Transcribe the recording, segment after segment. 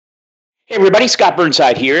Hey everybody, Scott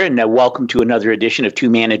Burnside here, and welcome to another edition of Two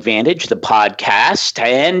Man Advantage, the podcast,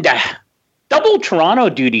 and double Toronto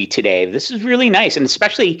duty today. This is really nice, and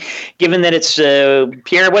especially given that it's,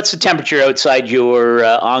 Pierre, what's the temperature outside your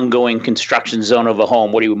ongoing construction zone of a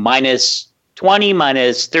home? What are you, minus 20,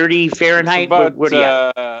 minus 30 Fahrenheit? About, what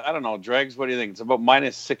I don't know, Dregs, what do you think? It's about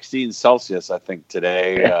minus 16 Celsius, I think,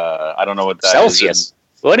 today. I don't know what that Celsius? is.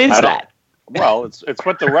 What is that? Well, it's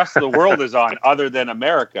what the rest of the world is on, other than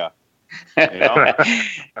America. You know?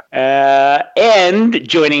 And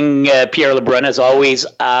joining Pierre LeBrun, as always,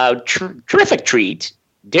 terrific treat,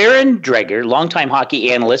 Darren Dreger, longtime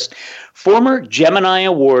hockey analyst, former Gemini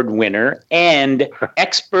Award winner, and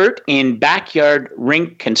expert in backyard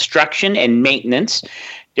rink construction and maintenance.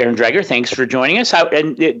 Darren Dreger, thanks for joining us.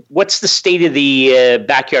 What's the state of the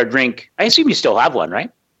backyard rink? I assume you still have one,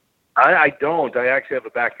 right? I don't. I actually have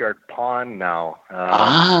a backyard pond now.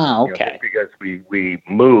 Okay. Because we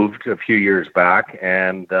moved a few years back,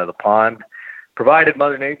 and the pond, provided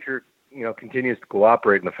Mother Nature, continues to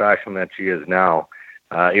cooperate in the fashion that she is now,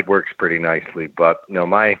 it works pretty nicely. But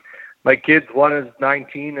my kids, one is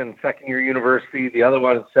 19 and second year university, the other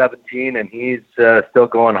one is 17, and he's still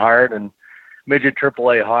going hard and midget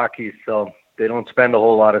AAA hockey. So they don't spend a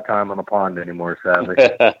whole lot of time on the pond anymore, sadly.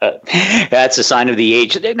 That's a sign of the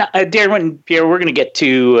age. Darren and Pierre, we're going to get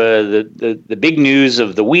to the big news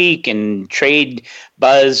of the week and trade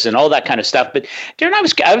buzz and all that kind of stuff. But Darren,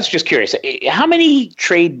 I was just curious, how many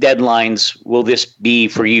trade deadlines will this be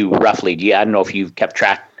for you, roughly? I don't know if you've kept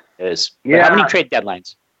track of this. Yeah. How many trade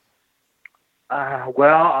deadlines?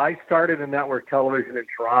 Well, I started in network television in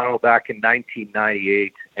Toronto back in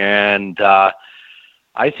 1998, and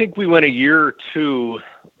I think we went a year or two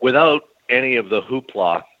without any of the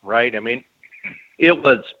hoopla, right? I mean, it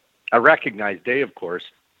was a recognized day, of course.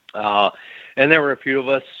 And there were a few of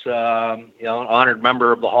us, honored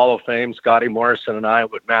member of the Hall of Fame, Scotty Morrison and I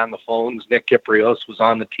would man the phones. Nick Kiprios was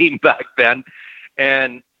on the team back then.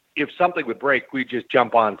 And if something would break, we'd just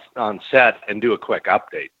jump on set and do a quick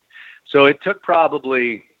update. So it took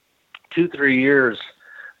probably 2-3 years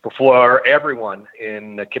before everyone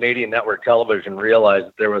in Canadian network television realized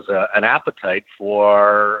that there was an appetite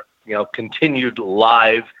for, continued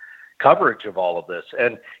live coverage of all of this.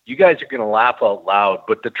 And you guys are going to laugh out loud,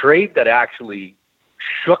 but the trade that actually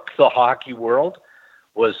shook the hockey world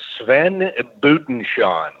was Sven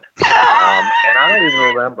Budenschon. And I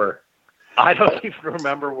don't even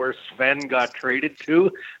remember where Sven got traded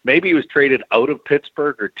to. Maybe he was traded out of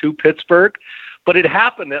Pittsburgh or to Pittsburgh, but it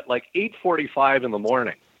happened at like 8:45 in the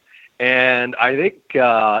morning. And I think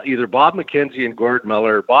either Bob McKenzie and Gord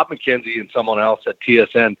Miller, Bob McKenzie and someone else at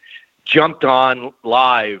TSN jumped on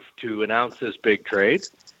live to announce this big trade.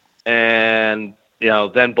 And,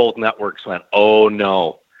 then both networks went, oh,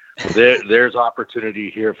 no, there's opportunity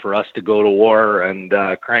here for us to go to war and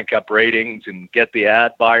crank up ratings and get the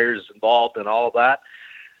ad buyers involved and all of that.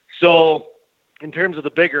 So in terms of the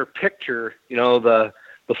bigger picture, the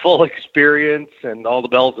full experience and all the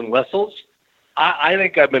bells and whistles, I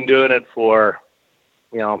think I've been doing it for,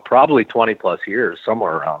 probably 20 plus years,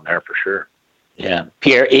 somewhere around there for sure. Yeah.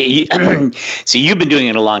 Pierre, so you've been doing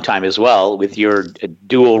it a long time as well with your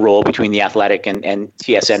dual role between The Athletic and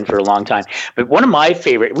TSN for a long time. But one of my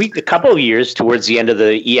favorite, a couple of years towards the end of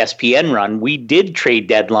the ESPN run, we did trade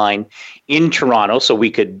deadline in Toronto so we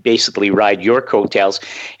could basically ride your coattails.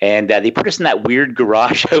 And they put us in that weird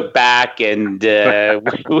garage out back. And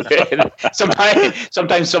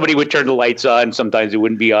sometimes somebody would turn the lights on, sometimes it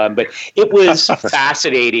wouldn't be on. But it was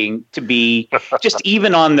fascinating to be just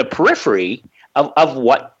even on the periphery of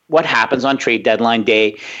what happens on trade deadline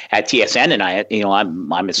day at TSN, and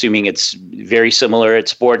I'm assuming it's very similar at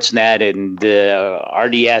Sportsnet and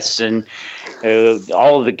RDS and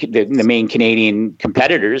all of the main Canadian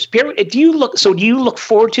competitors. Pierre, do you look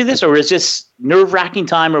forward to this, or is this nerve-wracking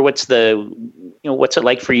time, or what's it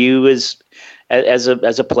like for you as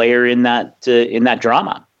a player in that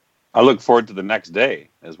drama? I look forward to the next day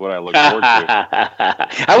is what I look forward to.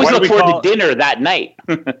 I always look forward to dinner that night.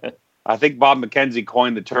 I think Bob McKenzie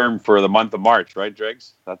coined the term for the month of March, right,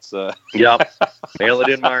 Dregs? That's Yep. Nail it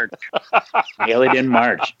in March. Nail it in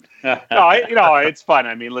March. No, it's fun.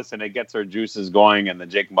 I mean, listen, it gets our juices going, and the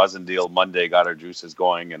Jake Muzzin deal Monday got our juices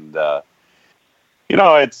going, and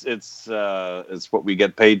it's what we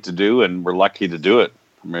get paid to do, and we're lucky to do it.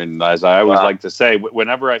 I mean, as I always like to say,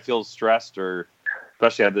 whenever I feel stressed, or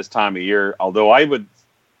especially at this time of year, although I've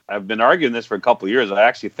been arguing this for a couple of years, I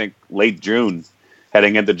actually think late June,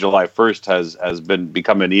 heading into July 1st, has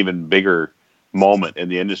become an even bigger moment in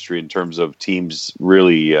the industry in terms of teams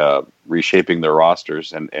really reshaping their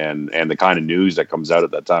rosters and the kind of news that comes out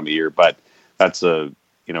at that time of year. But that's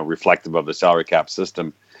reflective of the salary cap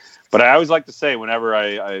system. But I always like to say, whenever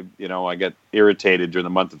I get irritated during the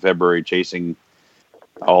month of February chasing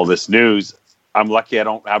all this news, I'm lucky I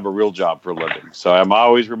don't have a real job for a living. So I'm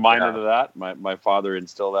always reminded of that. My father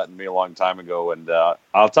instilled that in me a long time ago. And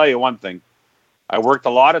I'll tell you one thing. I worked a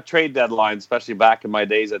lot of trade deadlines, especially back in my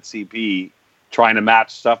days at CP, trying to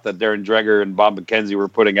match stuff that Darren Dreger and Bob McKenzie were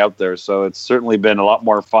putting out there. So it's certainly been a lot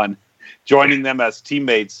more fun joining them as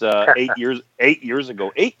teammates 8 years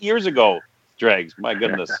ago. 8 years ago, Dregs. My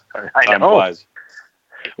goodness. I know.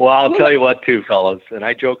 Well, I'll tell you what, too, fellas, and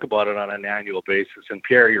I joke about it on an annual basis. And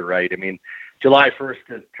Pierre, you're right. I mean, July 1st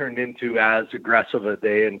has turned into as aggressive a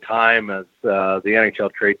day in time as the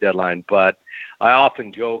NHL trade deadline. But I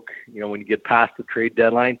often joke, when you get past the trade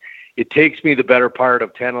deadline, it takes me the better part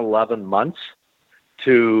of 10, 11 months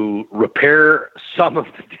to repair some of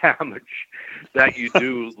the damage that you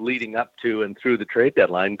do leading up to and through the trade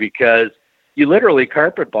deadline, because you literally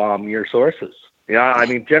carpet bomb your sources. I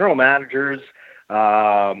mean, general managers,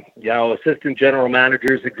 assistant general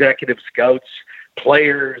managers, executive scouts,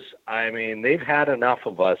 players. I mean, they've had enough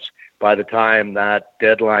of us by the time that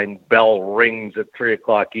deadline bell rings at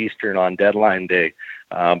 3:00 Eastern on deadline day,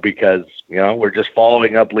 because, we're just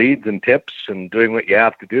following up leads and tips and doing what you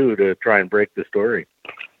have to do to try and break the story.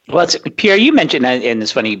 Well, Pierre, you mentioned, and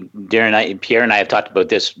it's funny, Pierre and I have talked about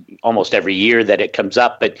this almost every year that it comes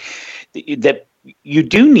up, but that you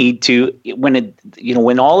do need to,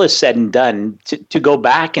 when all is said and done, to go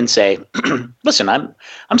back and say, listen,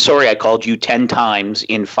 I'm sorry I called you 10 times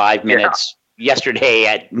in 5 minutes yesterday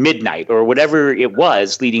at midnight or whatever it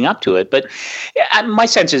was leading up to it. But my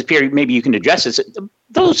sense is, Pierre, maybe you can address this.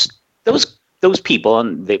 Those people,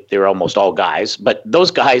 and they're almost all guys, but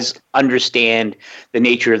those guys understand the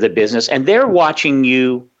nature of the business, and they're watching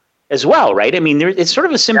you as well, right? I mean, it's sort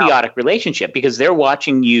of a symbiotic relationship, because they're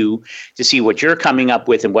watching you to see what you're coming up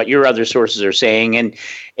with and what your other sources are saying. And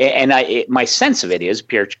my sense of it is,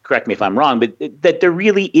 Pierre, correct me if I'm wrong, but that there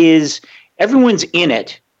really is, everyone's in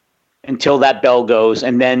it until that bell goes,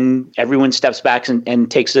 and then everyone steps back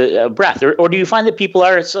and takes a breath. Or do you find that people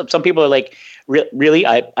are, some people are like, really,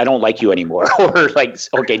 I don't like you anymore, or like,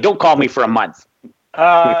 okay, don't call me for a month?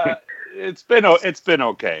 It's been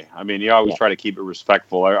okay. I mean, you always try to keep it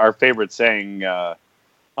respectful. Our favorite saying on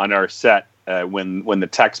our set, when the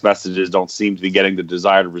text messages don't seem to be getting the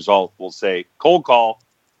desired result, we'll say cold call.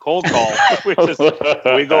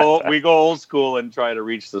 we go old school and try to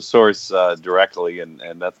reach the source directly,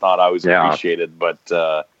 and that's not always appreciated. But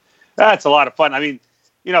that's a lot of fun. I mean,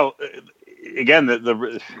 again,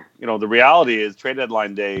 the reality is trade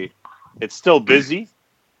deadline day. It's still busy,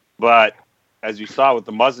 but as you saw with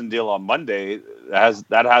the Muzzin deal on Monday,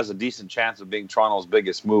 that has a decent chance of being Toronto's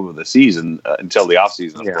biggest move of the season until the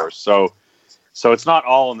offseason, of course. So it's not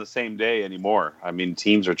all in the same day anymore. I mean,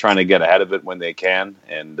 teams are trying to get ahead of it when they can,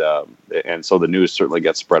 and so the news certainly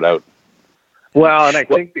gets spread out. Well, and I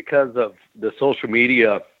think because of the social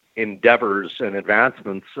media endeavors and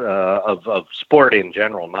advancements of sport in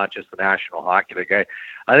general, not just the National Hockey League,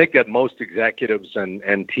 I think that most executives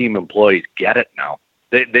and team employees get it now.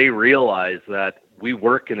 They realize that we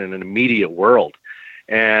work in an immediate world,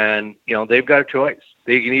 and they've got a choice.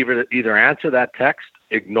 They can either answer that text,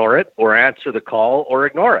 ignore it, or answer the call, or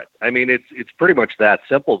ignore it. I mean, it's pretty much that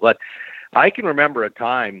simple. But I can remember a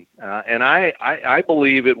time, and I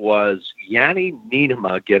believe it was Yanni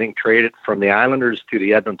Nienema getting traded from the Islanders to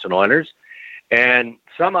the Edmonton Oilers, and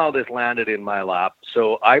somehow this landed in my lap.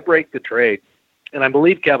 So I break the trade, and I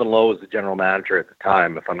believe Kevin Lowe was the general manager at the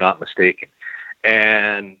time, if I'm not mistaken.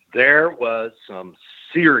 And there was some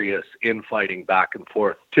serious infighting back and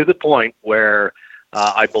forth, to the point where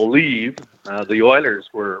I believe the Oilers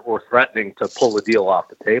were threatening to pull the deal off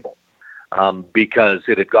the table because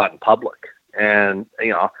it had gotten public. And,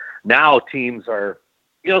 now teams are,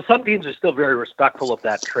 some teams are still very respectful of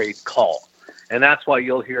that trade call. And that's why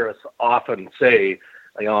you'll hear us often say,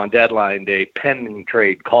 on deadline day, pending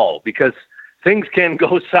trade call, because things can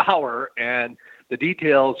go sour and the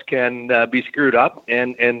details can be screwed up,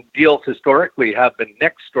 and deals historically have been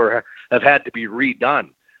nixed or have had to be redone.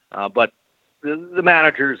 But the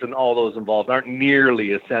managers and all those involved aren't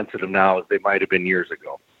nearly as sensitive now as they might have been years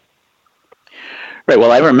ago. Right.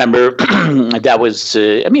 Well, I remember that was,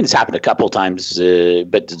 it's happened a couple of times,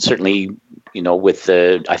 but certainly, with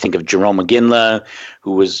I think of Jerome McGinley,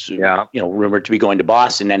 who was, rumored to be going to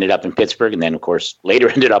Boston, ended up in Pittsburgh, and then, of course, later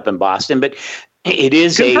ended up in Boston. But it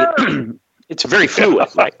is it's very fluid,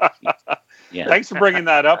 right? Yeah. Thanks for bringing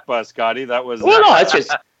that up, Scotty. That was it's just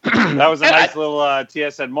that was a nice little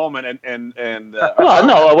TSN moment, and well,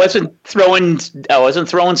 no, I wasn't throwing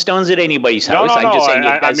stones at anybody's house. No. I'm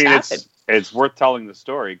just saying it's worth telling the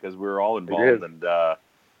story because we were all involved. And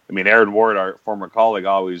Aaron Ward, our former colleague,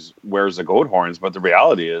 always wears the goat horns, but the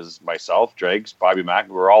reality is myself, Dregs, Bobby Mack,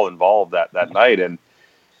 we were all involved that night.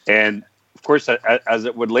 And of course, as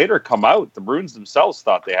it would later come out, the Bruins themselves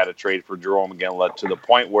thought they had a trade for Jarome Iginla to the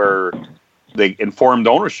point where they informed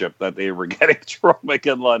ownership that they were getting Jarome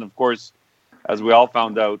Iginla. And of course, as we all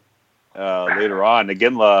found out later on,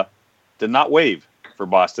 Iginla did not waive for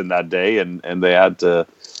Boston that day, and they had to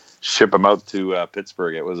ship him out to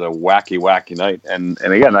Pittsburgh. It was a wacky night. And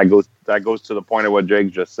again, that goes to the point of what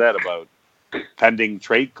Jake just said about pending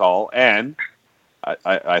trade call. And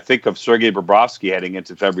I think of Sergei Bobrovsky heading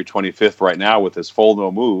into February 25th right now with his full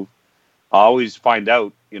no move. I always find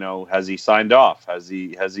out, has he signed off? Has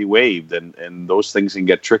he waived? And those things can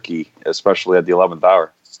get tricky, especially at the 11th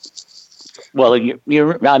hour. Well,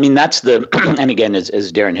 that's and again,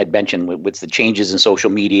 as Darren had mentioned, with the changes in social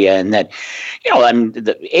media and that,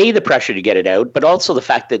 the pressure to get it out, but also the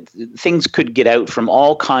fact that things could get out from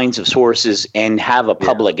all kinds of sources and have a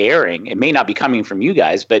public airing. It may not be coming from you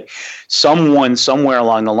guys, but someone somewhere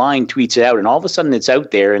along the line tweets it out, and all of a sudden it's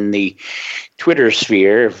out there in the Twitter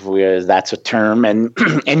sphere, if that's a term, and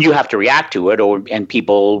you have to react to it, and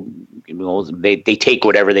people, they take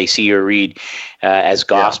whatever they see or read as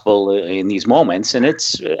gospel in these moments, and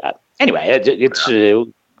it's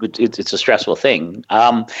it's a stressful thing.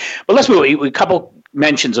 But let's move. A couple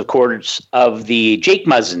mentions, of course, of the Jake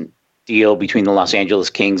Muzzin deal between the Los Angeles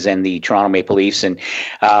Kings and the Toronto Maple Leafs. And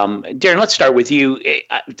Darren, let's start with you.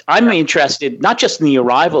 I'm interested not just in the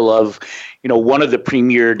arrival of one of the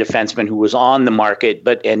premier defensemen who was on the market,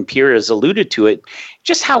 and Pierre has alluded to it,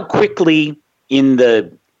 just how quickly in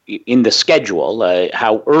the schedule,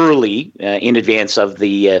 how early in advance of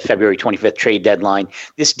the February 25th trade deadline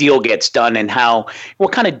this deal gets done, and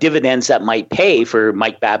what kind of dividends that might pay for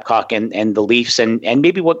Mike Babcock and the Leafs, and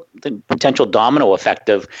maybe what the potential domino effect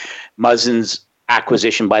of Muzzin's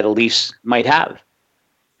acquisition by the Leafs might have.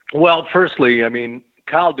 Well, firstly,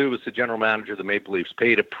 Kyle Dubas, the general manager of the Maple Leafs,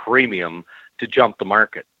 paid a premium to jump the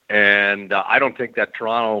market. And I don't think that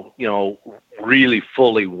Toronto, really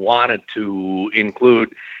fully wanted to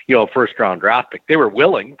include, a first-round draft pick. They were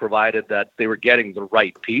willing, provided that they were getting the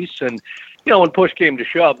right piece. And, when push came to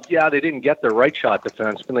shove, they didn't get their right-shot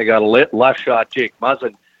defenseman. They got a left-shot Jake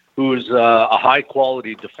Muzzin, who's a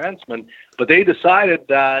high-quality defenseman. But they decided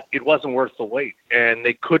that it wasn't worth the wait, and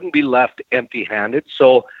they couldn't be left empty-handed.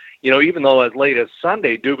 So, even though as late as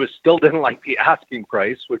Sunday, Dubas still didn't like the asking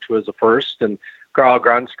price, which was a first, and Carl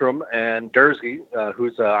Grundstrom and Durzi,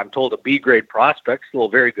 who's, I'm told, a B-grade prospect, still a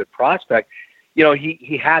very good prospect,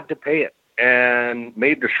 he had to pay it and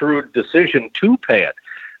made the shrewd decision to pay it.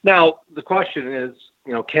 Now, the question is,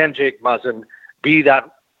 can Jake Muzzin be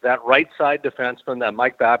that right-side defenseman that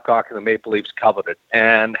Mike Babcock and the Maple Leafs coveted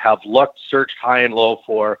and have searched high and low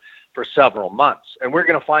for several months? And we're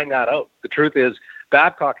going to find that out. The truth is,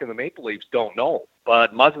 Babcock and the Maple Leafs don't know,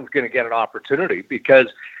 but Muzzin's going to get an opportunity because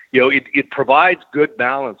it provides good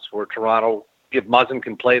balance for Toronto if Muzzin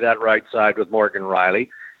can play that right side with Morgan Riley.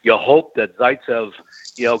 You hope that Zaitsev,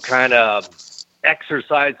 kind of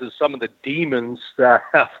exercises some of the demons that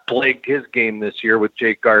have plagued his game this year with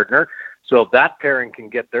Jake Gardiner. So if that pairing can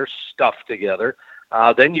get their stuff together,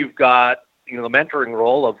 then you've got, the mentoring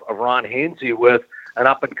role of Ron Hainsey with an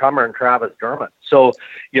up-and-comer in Travis Dermott. So,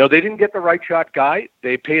 they didn't get the right shot guy.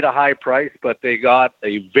 They paid a high price, but they got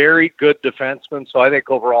a very good defenseman. So I think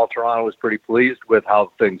overall Toronto was pretty pleased with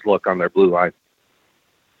how things look on their blue line.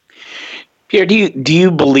 Pierre, do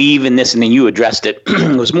you believe in this? And then you addressed it.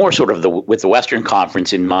 It was more sort of with the Western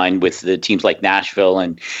Conference in mind, with the teams like Nashville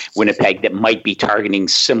and Winnipeg that might be targeting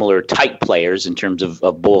similar type players in terms of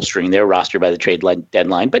bolstering their roster by the trade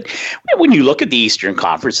deadline. But when you look at the Eastern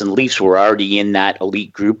Conference, and the Leafs were already in that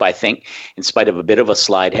elite group, I think, in spite of a bit of a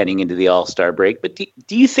slide heading into the All-Star break. But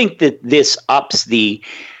do you think that this ups the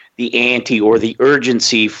ante or the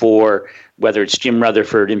urgency for whether it's Jim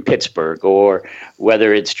Rutherford in Pittsburgh or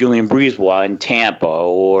whether it's Julian Brisebois in Tampa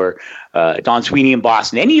or Don Sweeney in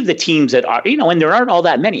Boston, any of the teams that are, and there aren't all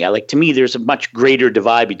that many. To me, there's a much greater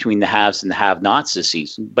divide between the haves and the have-nots this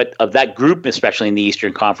season. But of that group, especially in the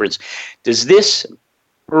Eastern Conference, does this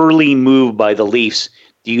early move by the Leafs,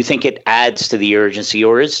 do you think it adds to the urgency,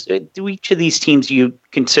 or do each of these teams, do you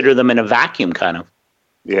consider them in a vacuum kind of?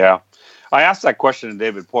 Yeah. I asked that question to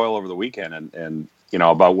David Poyle over the weekend and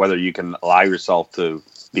about whether you can allow yourself to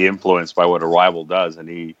be influenced by what a rival does. And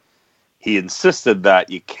he insisted that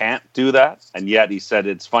you can't do that. And yet he said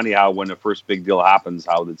it's funny how when the first big deal happens,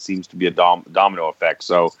 how it seems to be a domino effect.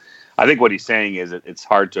 So I think what he's saying is it's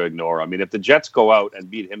hard to ignore. If the Jets go out and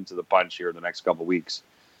beat him to the punch here in the next couple of weeks,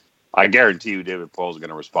 I guarantee you David Poile is going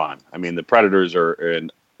to respond. I mean, the Predators are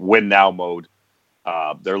in win-now mode.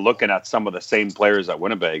 They're looking at some of the same players that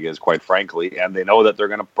Winnipeg is, quite frankly, and they know that they're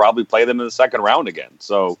going to probably play them in the second round again.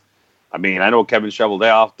 So, I mean, I know Kevin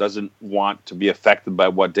Cheveldayoff doesn't want to be affected by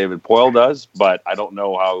what David Poile does, but I don't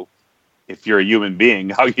know how, if you're a human being,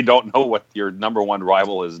 how you don't know what your number one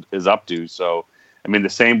rival is up to. So, I mean, the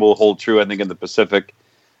same will hold true, I think, in the Pacific.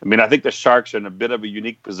 I mean, I think the Sharks are in a bit of a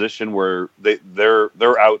unique position where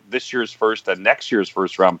they're out this year's first and next year's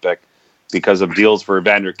first round pick because of deals for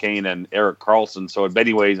Evander Kane and Erik Karlsson. So in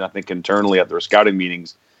many ways, I think internally at their scouting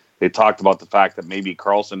meetings, they talked about the fact that maybe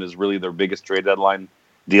Karlsson is really their biggest trade deadline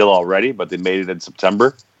deal already, but they made it in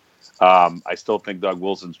September. I still think Doug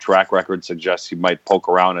Wilson's track record suggests he might poke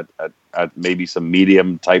around at maybe some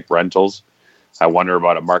medium type rentals. I wonder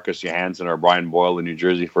about a Marcus Johansson or Brian Boyle in New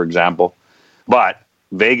Jersey, for example. But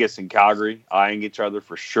Vegas and Calgary eyeing each other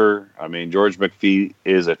for sure. I mean, George McPhee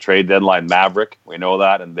is a trade deadline maverick. We know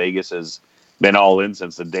that, and Vegas has been all in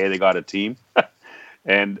since the day they got a team.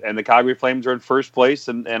 and the Calgary Flames are in first place,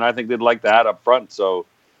 and I think they'd like that up front. So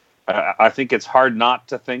I think it's hard not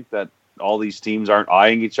to think that all these teams aren't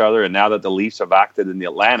eyeing each other. And now that the Leafs have acted in the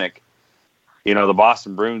Atlantic, you know, the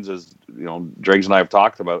Boston Bruins, as you know, Driggs and I have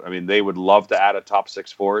talked about, I mean, they would love to add a top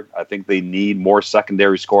six forward. I think they need more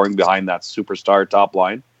secondary scoring behind that superstar top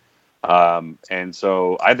line. And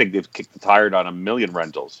so I think they've kicked the tire on a million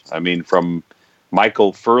rentals. I mean, from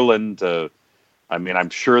Michael Furlan to, I mean,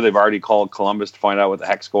 I'm sure they've already called Columbus to find out what the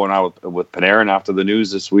heck's going on with Panarin after the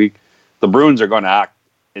news this week. The Bruins are going to act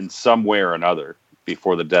in some way or another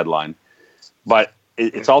before the deadline. But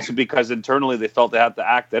it's also because internally they felt they had to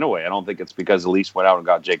act anyway. I don't think it's because the Leafs went out and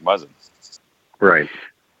got Jake Muzzin. Right.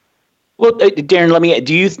 Well, Darren,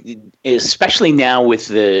 do you, especially now with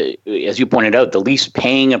as you pointed out, the Leafs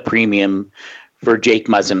paying a premium for Jake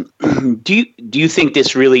Muzzin, do you think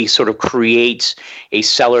this really sort of creates a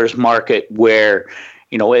seller's market where,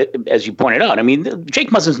 you know, as you pointed out, I mean, Jake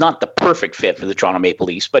Muzzin's not the perfect fit for the Toronto Maple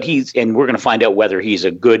Leafs, but and we're going to find out whether he's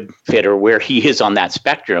a good fit or where he is on that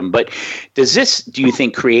spectrum. But do you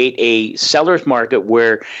think, create a seller's market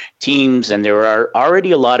where teams, and there are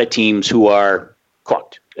already a lot of teams who are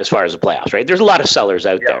cooked as far as the playoffs, right? There's a lot of sellers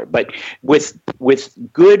out there, but with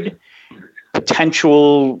good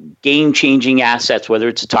potential game-changing assets, whether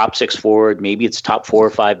it's a top six forward, maybe it's top 4 or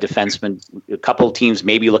 5 defensemen, a couple of teams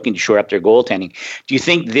maybe looking to shore up their goaltending. Do you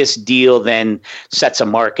think this deal then sets a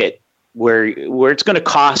market where it's going to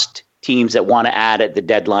cost teams that want to add at the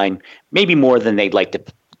deadline maybe more than they'd like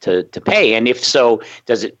to pay? And if so,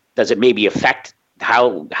 does it maybe affect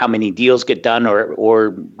how many deals get done,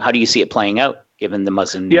 or how do you see it playing out given the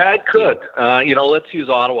Muzzin? Yeah, it could. Let's use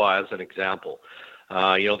Ottawa as an example.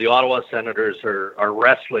 The Ottawa Senators are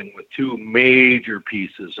wrestling with two major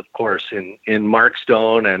pieces, of course, in Mark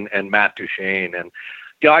Stone and Matt Duchene. And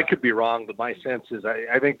I could be wrong, but my sense is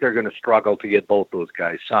I think they're going to struggle to get both those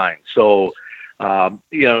guys signed. So,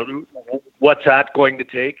 what's that going to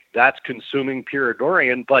take? That's consuming Pierre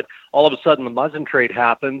Dorion. But all of a sudden, the Muzzin trade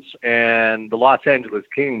happens, and the Los Angeles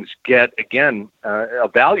Kings get, again, a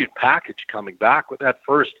valued package coming back with that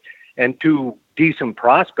first and 2 decent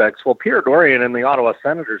prospects. Well, Pierre Dorion and the Ottawa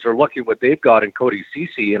Senators are looking at what they've got in Cody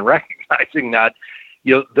Ceci and recognizing that,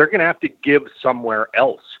 they're going to have to give somewhere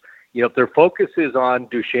else. If their focus is on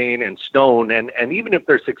Duchene and Stone, and even if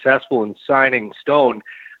they're successful in signing Stone,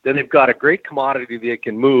 then they've got a great commodity they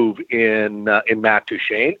can move in Matt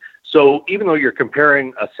Duchene. So even though you're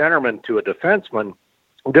comparing a centerman to a defenseman,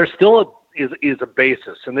 there still is a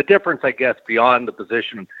basis. And the difference, I guess, beyond the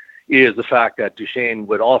position is the fact that Duchene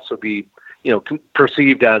would also be,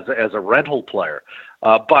 perceived as a rental player.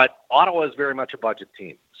 But Ottawa is very much a budget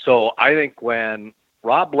team. So I think when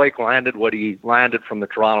Rob Blake landed what he landed from the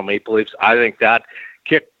Toronto Maple Leafs, I think that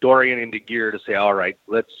kicked Dorion into gear to say, all right,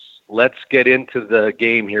 let's get into the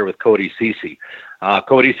game here with Cody Ceci.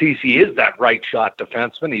 Cody Ceci is that right shot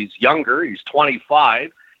defenseman. He's younger. He's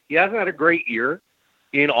 25. He hasn't had a great year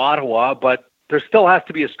in Ottawa, but there still has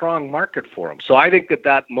to be a strong market for him. So I think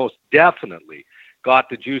that most definitely got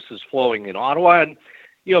the juices flowing in Ottawa. And,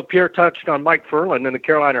 Pierre touched on Mike Furlan and the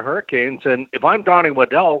Carolina Hurricanes. And if I'm Donnie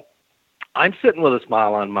Waddell, I'm sitting with a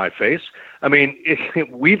smile on my face. I mean,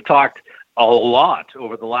 we've talked a lot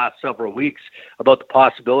over the last several weeks about the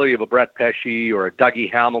possibility of a Brett Pesce or a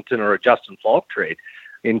Dougie Hamilton or a Justin Falk trade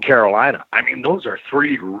in Carolina. I mean, those are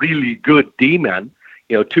 3 really good D-men,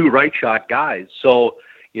 2 right shot guys. So,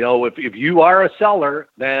 if you are a seller,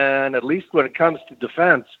 then at least when it comes to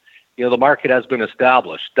defense, the market has been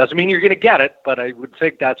established. Doesn't mean you're going to get it, but I would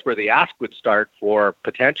think that's where the ask would start for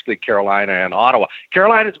potentially Carolina and Ottawa.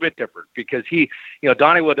 Carolina's a bit different because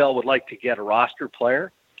Donnie Waddell would like to get a roster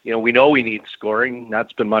player. we know we need scoring.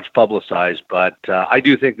 That's been much publicized, but I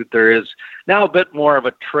do think that there is now a bit more of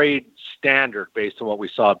a trade standard based on what we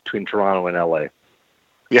saw between Toronto and LA.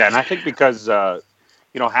 Yeah, and I think because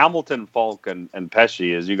Hamilton, Falk, and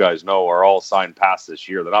Pesce, as you guys know, are all signed past this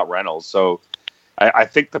year. They're not rentals, so I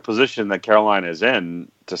think the position that Carolina is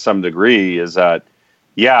in to some degree is that,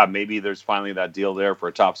 yeah, maybe there's finally that deal there for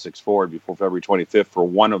a top 6 forward before February 25th for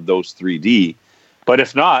one of those 3D. But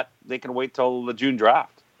if not, they can wait till the June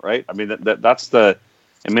draft, right? I mean,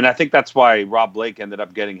 I think that's why Rob Blake ended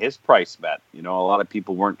up getting his price bet. A lot of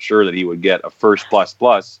people weren't sure that he would get a first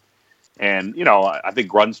plus. And, I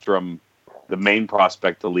think Grundstrom, the main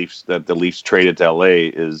prospect the Leafs traded to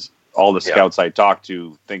LA, is all the scouts I talked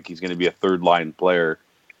to think he's going to be a third-line player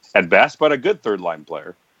at best, but a good third-line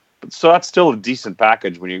player. So that's still a decent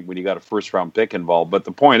package when you got a first-round pick involved. But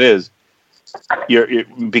the point is,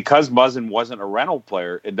 because Muzzin wasn't a rental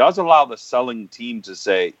player, it does allow the selling team to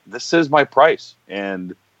say, this is my price.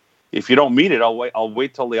 And if you don't meet it, I'll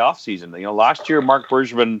wait till the offseason. Last year, Mark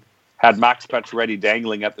Bergevin had Max Pacioretty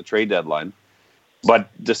dangling at the trade deadline, but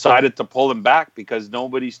decided to pull him back because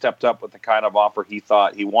nobody stepped up with the kind of offer he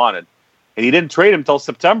thought he wanted. And he didn't trade him until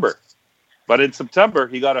September. But in September,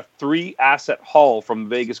 he got a 3-asset haul from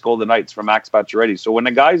Vegas Golden Knights from Max Pacioretty. So when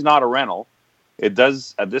a guy's not a rental, it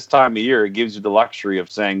does, at this time of year, it gives you the luxury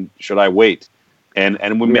of saying, should I wait? And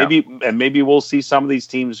maybe we'll see some of these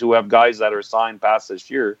teams who have guys that are signed past this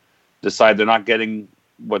year decide they're not getting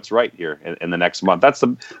what's right here in the next month. That's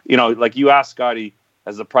like you asked, Scotty,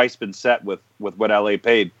 has the price been set with what LA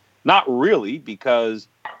paid? Not really, because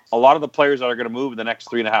a lot of the players that are going to move in the next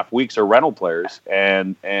 3.5 weeks are rental players,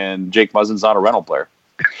 and Jake Muzzin's not a rental player.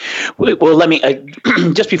 Well, let me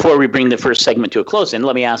just before we bring the first segment to a close, and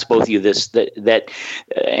let me ask both of you this: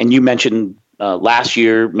 and you mentioned last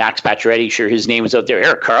year Max Pacioretty, sure, his name was out there.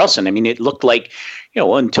 Erik Karlsson. I mean, it looked like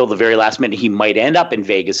until the very last minute he might end up in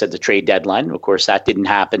Vegas at the trade deadline. Of course, that didn't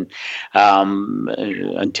happen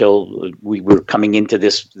until we were coming into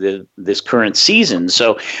this current season.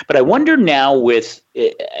 So, but I wonder now with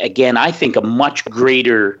again, I think a much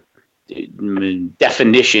greater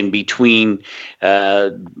definition between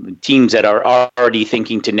teams that are already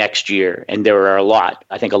thinking to next year, and there are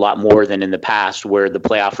I think a lot more than in the past, where the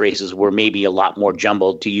playoff races were maybe a lot more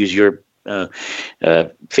jumbled, to use your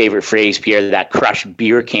favorite phrase, Pierre, that crushed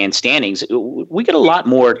beer can standings. We get a lot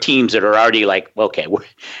more teams that are already like, okay,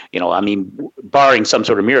 barring some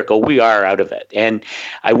sort of miracle, we are out of it. And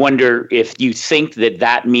I wonder if you think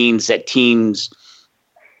that means that teams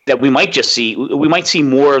that we might see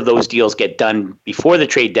more of those deals get done before the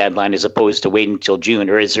trade deadline as opposed to waiting until June,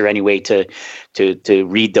 or is there any way to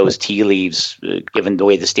read those tea leaves given the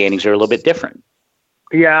way the standings are a little bit different?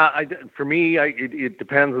 Yeah, for me, it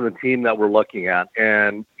depends on the team that we're looking at.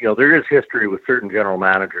 And, there is history with certain general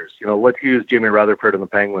managers. Let's use Jimmy Rutherford and the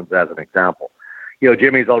Penguins as an example.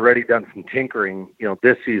 Jimmy's already done some tinkering,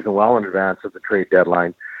 this season well in advance of the trade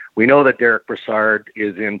deadline. We know that Derek Brassard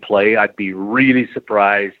is in play. I'd be really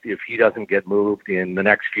surprised if he doesn't get moved in the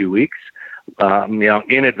next few weeks,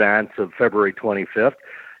 in advance of February 25th.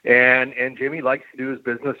 And Jimmy likes to do his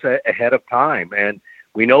business ahead of time. And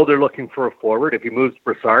we know they're looking for a forward. If he moves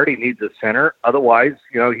Brassard, he needs a center. Otherwise,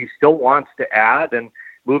 he still wants to add. And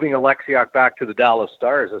moving Alexiak back to the Dallas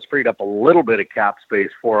Stars has freed up a little bit of cap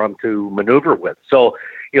space for him to maneuver with. So,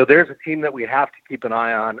 there's a team that we have to keep an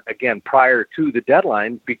eye on, again, prior to the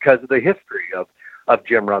deadline because of the history of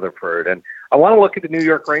Jim Rutherford. And I want to look at the New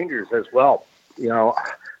York Rangers as well.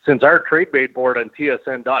 Since our trade bait board on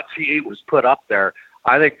TSN.ca was put up there,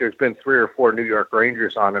 I think there's been 3 or 4 New York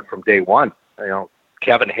Rangers on it from day one.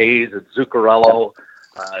 Kevin Hayes, it's Zuccarello,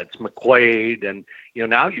 it's McQuaid, and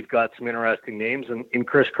now you've got some interesting names in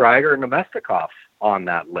Chris Kreider and Nemestikov on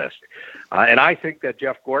that list. And I think that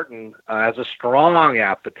Jeff Gorton has a strong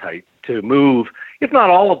appetite to move, if not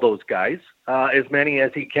all of those guys, as many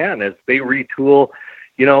as he can as they retool,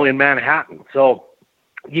 in Manhattan. So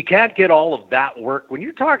you can't get all of that work. When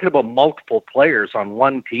you're talking about multiple players on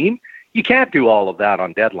one team, you can't do all of that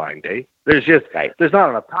on deadline day. There's not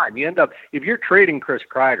enough time. You end up, if you're trading Chris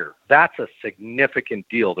Kreider, that's a significant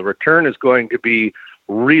deal. The return is going to be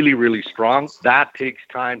really, really strong. That takes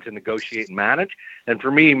time to negotiate and manage. And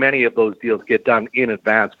for me, many of those deals get done in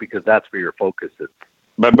advance because that's where your focus is.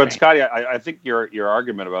 But Scotty, I think your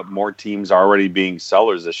argument about more teams already being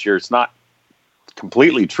sellers this year, it's not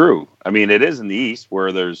completely true. I mean, it is in the East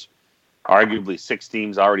where there's arguably 6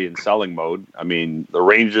 teams already in selling mode. I mean, the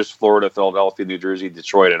Rangers, Florida, Philadelphia, New Jersey,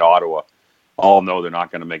 Detroit, and Ottawa all know they're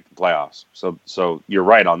not going to make the playoffs. So you're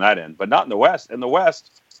right on that end, but not in the West. In the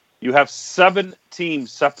West, you have 7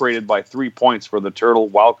 teams separated by 3 points for the Turtle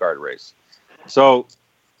wildcard race. So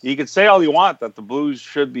you can say all you want that the Blues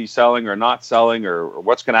should be selling or not selling, or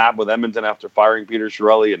what's going to happen with Edmonton after firing Peter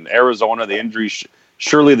Chiarelli, and Arizona. The injuries,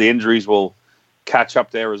 surely the injuries will catch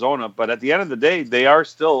up to Arizona. But at the end of the day, they are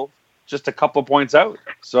still just a couple points out.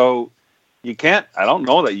 So you can't. I don't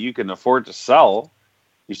know that you can afford to sell.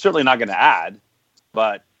 You're certainly not going to add,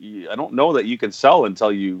 but I don't know that you can sell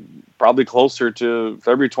until you probably closer to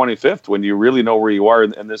February 25th when you really know where you are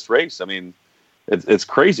in this race. I mean, it's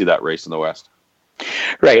crazy, that race in the West.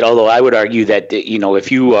 Right. Although I would argue that,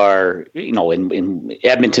 if you are, in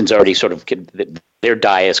Edmonton's already sort of, their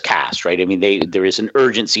die is cast, right? I mean, there is an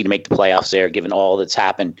urgency to make the playoffs there, given all that's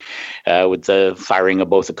happened with the firing of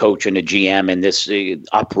both a coach and a GM, and this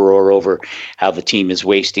uproar over how the team is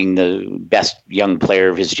wasting the best young player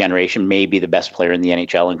of his generation, maybe the best player in the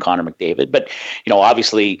NHL, in Connor McDavid. But,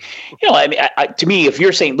 obviously, I mean, to me, if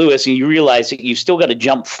you're St. Louis and you realize that you've still got to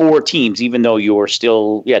jump 4 teams, even though you're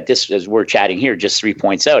still, as we're chatting here, just 3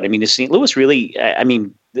 points out. I mean, is St. Louis really,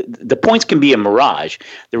 the points can be a mirage.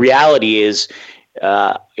 The reality is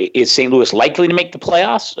St. Louis likely to make the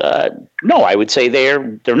playoffs? No, I would say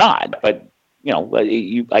they're not. But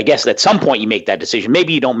I guess at some point you make that decision.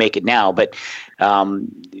 Maybe you don't make it now, but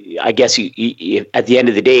I guess you, at the end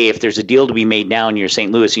of the day, if there's a deal to be made now and you're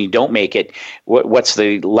St. Louis and you don't make it, what's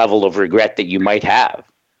the level of regret that you might have?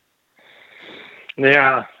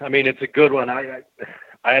 Yeah, I mean, it's a good one.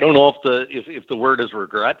 I don't know if the word is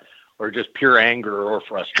regret or just pure anger or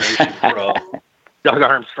frustration from Doug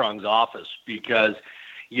Armstrong's office, because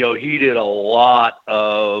he did a lot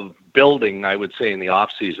of building, I would say, in the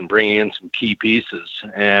offseason, bringing in some key pieces,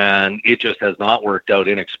 and it just has not worked out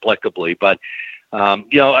inexplicably. But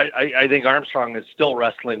I think Armstrong is still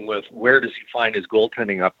wrestling with, where does he find his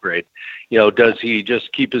goaltending upgrade? Does he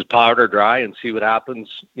just keep his powder dry and see what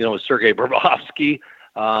happens with Sergei Bobrovsky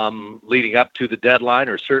leading up to the deadline,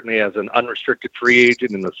 or certainly as an unrestricted free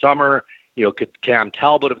agent in the summer? Could Cam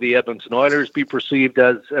Talbot of the Edmonton Oilers be perceived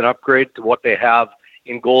as an upgrade to what they have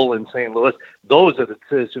in goal in St. Louis? Those are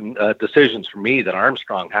the decisions for me that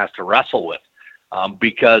Armstrong has to wrestle with,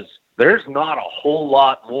 because there's not a whole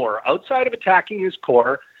lot more outside of attacking his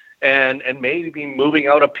core and maybe moving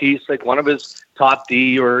out a piece like one of his top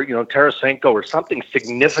D or Tarasenko or something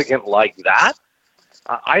significant like that.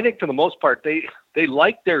 I think for the most part they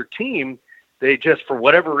like their team. They just, for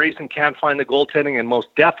whatever reason, can't find the goaltending, and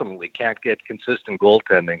most definitely can't get consistent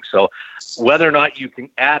goaltending. So whether or not you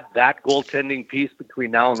can add that goaltending piece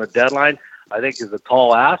between now and the deadline, I think is a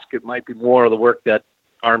tall ask. It might be more of the work that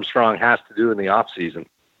Armstrong has to do in the offseason.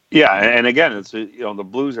 Yeah, and again, it's the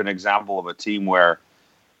Blues are an example of a team where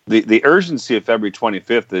the urgency of February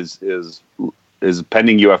 25th is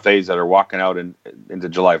pending UFAs that are walking out into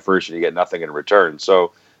July 1st, and you get nothing in return.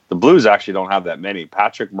 So the Blues actually don't have that many.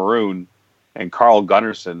 Patrick Maroon and Carl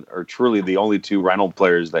Gunnarsson are truly the only 2 rental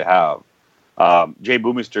players they have. Jay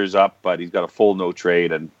Bouwmeester's up, but he's got a full no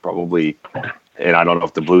trade, and I don't know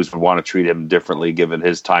if the Blues would want to treat him differently given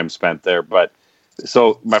his time spent there. But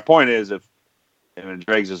so my point is, and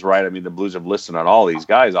Dregs is right, I mean, the Blues have listened on all these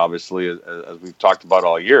guys, obviously, as we've talked about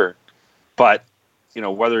all year. But,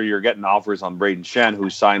 whether you're getting offers on Braden Shen,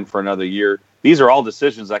 who's signed for another year, these are all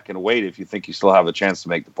decisions that can wait if you think you still have a chance to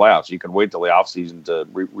make the playoffs. You can wait till the offseason to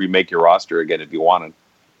remake your roster again if you wanted.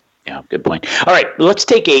 Yeah, good point. All right, let's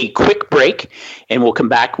take a quick break, and we'll come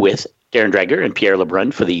back with Darren Dreger and Pierre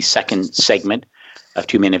LeBrun for the second segment of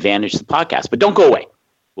 2-Man Advantage, the podcast. But don't go away.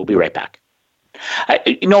 We'll be right back.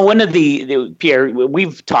 One of the Pierre,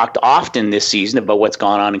 we've talked often this season about what's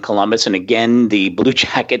gone on in Columbus, and again, the Blue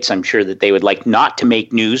Jackets, I'm sure that they would like not to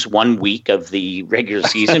make news 1 week of the regular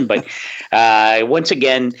season, but once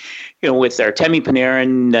again, with Artemi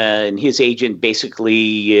Panarin and his agent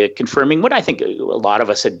basically confirming what I think a lot of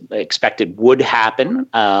us had expected would happen,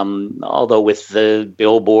 although with the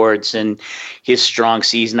billboards and his strong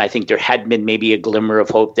season, I think there had been maybe a glimmer of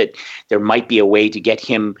hope that there might be a way to get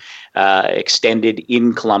him extended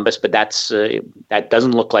in Columbus, but that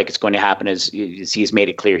doesn't look like it's going to happen, as he's made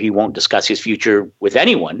it clear he won't discuss his future with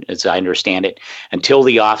anyone, as I understand it, until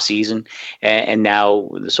the off season. And now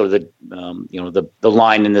sort of the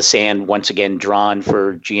line in the sand once again drawn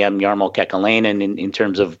for GM Jarmo Kekalainen in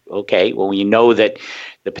terms of, okay, well, we know that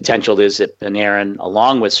the potential is that Panarin,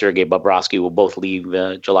 along with Sergei Bobrovsky, will both leave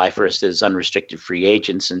July 1st as unrestricted free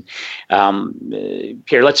agents. And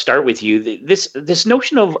Pierre, let's start with you. This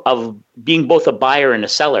notion of being both a buyer and a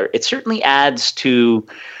seller, it certainly adds to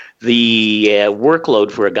the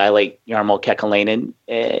workload for a guy like Jarmo Kekalainen.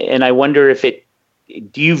 And I wonder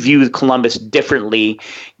do you view Columbus differently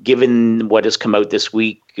given what has come out this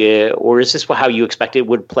week, or is this how you expect it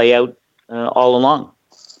would play out all along?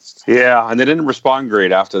 Yeah, and they didn't respond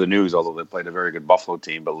great after the news, although they played a very good Buffalo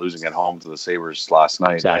team, but losing at home to the Sabres last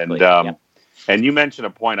night. Exactly. And you mentioned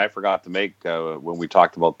a point I forgot to make when we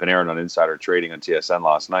talked about Panarin on Insider Trading on TSN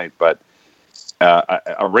last night. But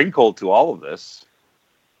a wrinkle to all of this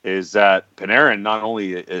is that Panarin, not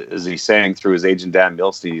only is he saying through his agent Dan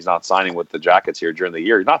Milstein he's not signing with the Jackets here during the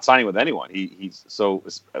year, he's not signing with anyone.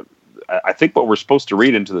 I think what we're supposed to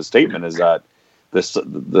read into the statement is that there's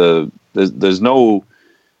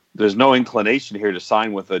no inclination here to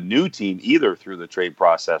sign with a new team either through the trade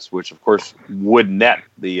process, which of course would net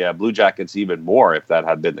the Blue Jackets even more if that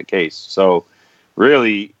had been the case. So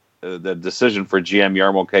really the decision for GM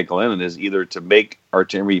Jarmo Kekalainen is either to make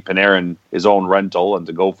Artemi Panarin his own rental and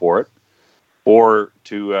to go for it, or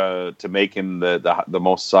to make him the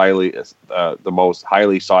most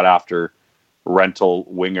highly sought after rental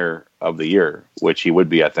winger of the year, which he would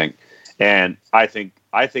be, I think. And I think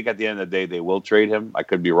at the end of the day, they will trade him. I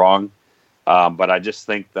could be wrong. But I just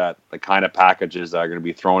think that the kind of packages that are going to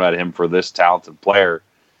be thrown at him for this talented player,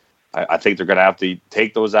 I think they're going to have to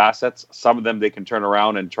take those assets. Some of them they can turn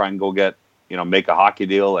around and try and go get, make a hockey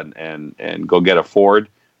deal and go get a forward,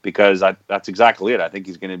 because that's exactly it. I think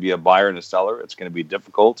he's going to be a buyer and a seller. It's going to be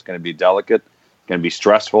difficult. It's going to be delicate. It's going to be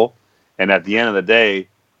stressful. And at the end of the day,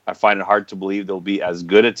 I find it hard to believe they'll be as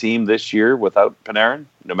good a team this year without Panarin,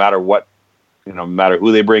 no matter what, no matter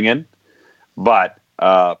who they bring in. But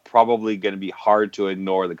probably going to be hard to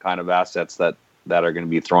ignore the kind of assets that are going to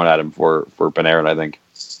be thrown at him for Panarin, I think.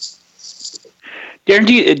 Darren,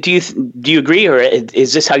 do you agree, or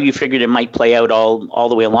is this how you figured it might play out all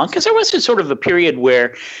the way along? Because there was sort of a period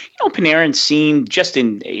where Panarin seemed just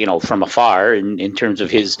from afar in terms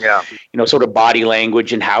of his sort of body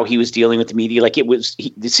language and how he was dealing with the media. Like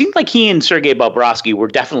it seemed like he and Sergei Bobrovsky were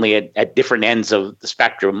definitely at different ends of the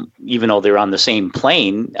spectrum, even though they're on the same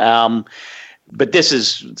plane. But this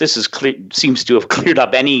is clear, seems to have cleared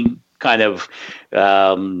up any kind of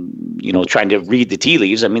trying to read the tea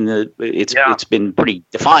leaves. I mean, it's been pretty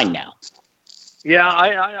defined now. Yeah,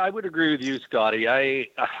 I would agree with you, Scotty. I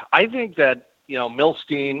think that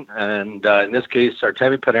Milstein and in this case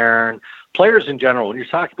Artemi Panarin, players in general, when you're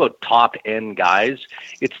talking about top end guys,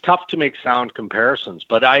 it's tough to make sound comparisons.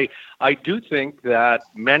 But I do think that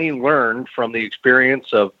many learned from the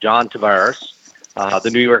experience of John Tavares, the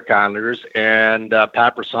New York Islanders, and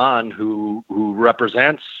Pat Brisson, who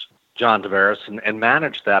represents John Tavares and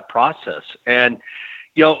managed that process. And,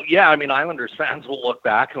 Islanders fans will look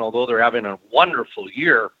back, and although they're having a wonderful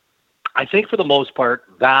year, I think for the most part,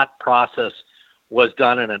 that process was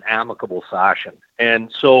done in an amicable fashion.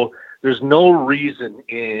 And so there's no reason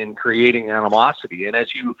in creating animosity. And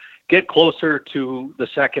as you get closer to the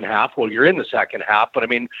second half, well, you're in the second half, but I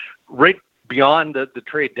mean, right beyond the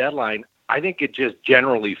trade deadline, I think it just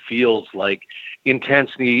generally feels like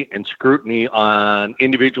intensity and scrutiny on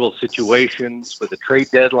individual situations with the trade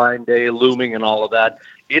deadline day looming and all of that.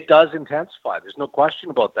 It does intensify. There's no question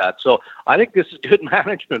about that. So I think this is good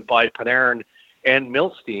management by Panarin and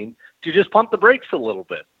Milstein to just pump the brakes a little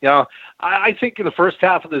bit. I think in the first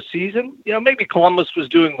half of the season, maybe Columbus was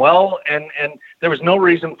doing well, and there was no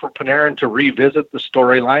reason for Panarin to revisit the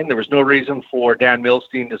storyline. There was no reason for Dan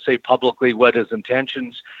Milstein to say publicly what his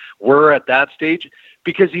intentions were at that stage,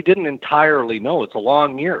 because he didn't entirely know. It's a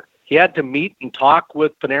long year. He had to meet and talk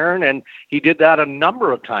with Panarin, and he did that a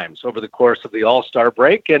number of times over the course of the All-Star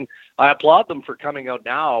break. And I applaud them for coming out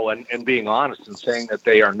now and being honest and saying that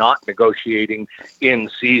they are not negotiating in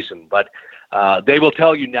season. But they will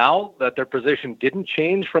tell you now that their position didn't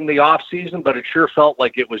change from the off season, but it sure felt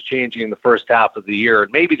like it was changing in the first half of the year.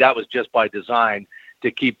 And maybe that was just by design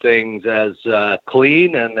to keep things as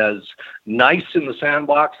clean and as nice in the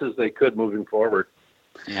sandbox as they could moving forward.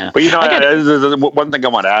 Yeah. But one thing I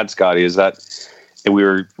want to add, Scotty, is that we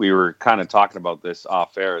were kind of talking about this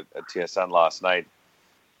off air at TSN last night.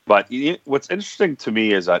 But what's interesting to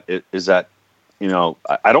me is that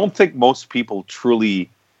I don't think most people truly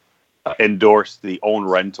endorse the own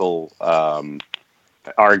rental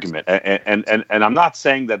argument, and I'm not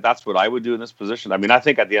saying that that's what I would do in this position. I mean, I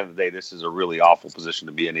think at the end of the day, this is a really awful position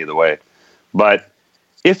to be in either way. But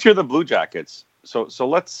if you're the Blue Jackets, so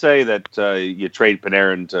let's say that you trade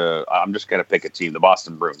Panarin to, I'm just going to pick a team, the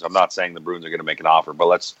Boston Bruins. I'm not saying the Bruins are going to make an offer,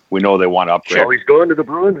 but we know they want to upgrade. So he's going to the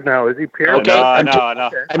Bruins now, is he, Pierre? Okay, No.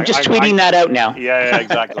 I'm just tweeting that out now. Yeah,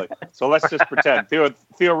 exactly. So let's just pretend,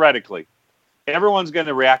 theoretically, everyone's going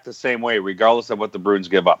to react the same way, regardless of what the Bruins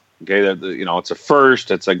give up. Okay, it's a first,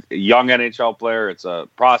 it's a young NHL player, it's a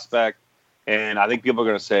prospect, and I think people are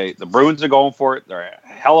going to say the Bruins are going for it. They're a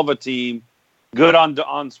hell of a team. Good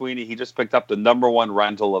on Sweeney. He just picked up the number one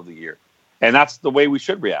rental of the year. And that's the way we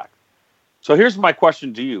should react. So here's my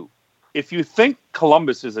question to you. if you think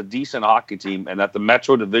Columbus is a decent hockey team and that the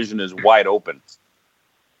Metro Division is wide open,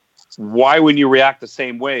 why wouldn't you react the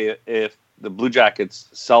same way if the Blue Jackets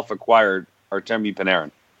self-acquired Artemi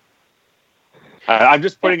Panarin? I'm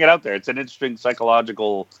just putting it out there. It's an interesting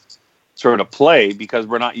psychological sort of play because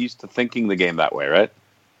we're not used to thinking the game that way, right?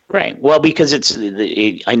 Right. Well, because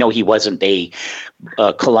I know he wasn't a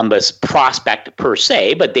Columbus prospect per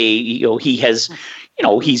se, but he has,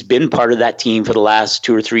 he's been part of that team for the last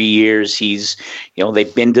 2 or 3 years. He's,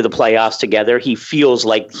 they've been to the playoffs together. He feels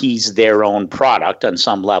like he's their own product on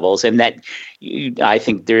some levels, and that I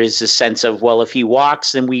think there is a sense of, well, if he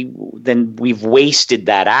walks, then we've wasted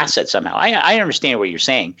that asset somehow. I understand what you're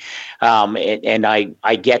saying, and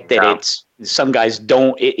I get that it's. Some guys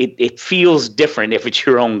don't. It feels different if it's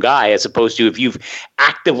your own guy as opposed to if you've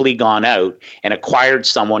actively gone out and acquired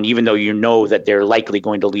someone, even though you know that they're likely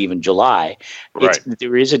going to leave in July. Right.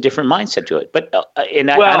 There is a different mindset to it. But I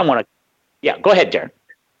don't want to. Yeah, go ahead, Darren.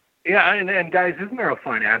 Yeah, and guys, isn't there a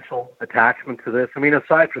financial attachment to this? I mean,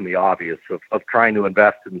 aside from the obvious of trying to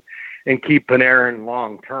invest and keep Panarin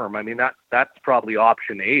long term, I mean that's probably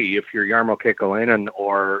option A if you're Jarmo Kekalainen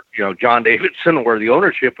or John Davidson or the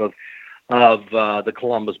ownership of the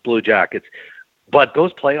Columbus Blue Jackets. But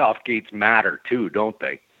those playoff gates matter too, don't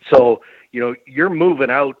they? So, you're moving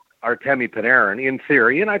out Artemi Panarin in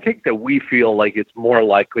theory, and I think that we feel like it's more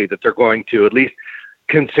likely that they're going to at least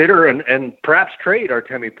consider and perhaps trade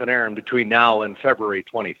Artemi Panarin between now and February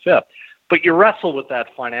 25th. But you wrestle with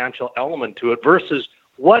that financial element to it versus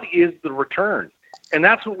what is the return? And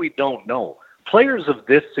that's what we don't know. Players of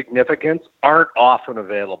this significance aren't often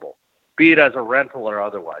available, be it as a rental or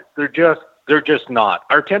otherwise. They're just not.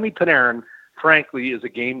 Artemi Panarin, frankly, is a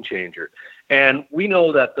game changer. And we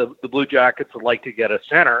know that the Blue Jackets would like to get a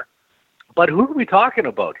center, but who are we talking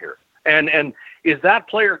about here? And is that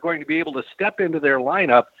player going to be able to step into their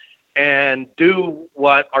lineup and do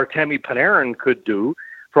what Artemi Panarin could do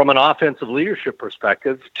from an offensive leadership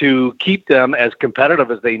perspective to keep them as competitive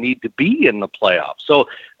as they need to be in the playoffs? So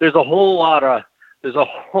there's a whole lot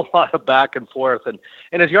of back and forth, and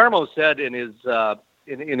as Jarmo said in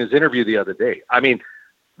his interview the other day, I mean,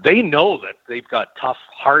 they know that they've got tough,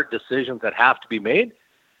 hard decisions that have to be made,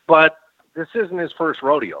 but this isn't his first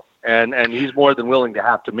rodeo, and he's more than willing to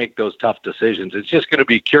have to make those tough decisions. It's just going to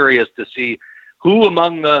be curious to see who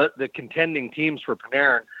among the contending teams for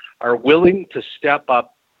Panarin are willing to step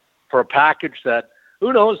up for a package that,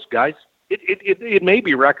 who knows, guys, it may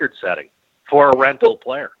be record-setting for a rental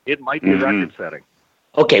player. It might be record-setting.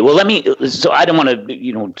 Okay, well, so I don't want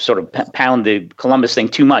to, sort of pound the Columbus thing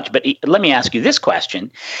too much, but let me ask you this question.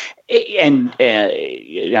 And,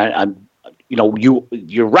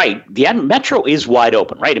 you're right. The Metro is wide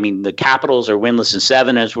open, right? I mean, the Capitals are winless in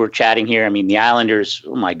 7 as we're chatting here. I mean, the Islanders,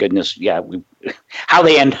 oh my goodness, yeah, how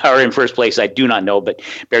they are in first place, I do not know, but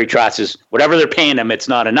Barry Trotz is, whatever they're paying them, it's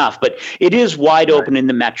not enough. But it is wide open in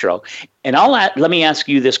the Metro. And let me ask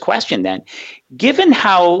you this question then. Given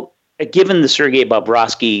the Sergei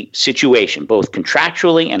Bobrovsky situation, both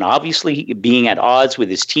contractually and obviously being at odds with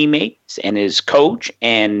his teammates and his coach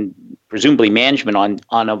and presumably management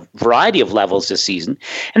on a variety of levels this season.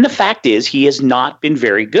 And the fact is he has not been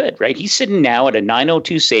very good, right? He's sitting now at a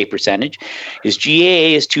 .902 save percentage. His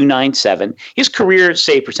GAA is .297. His career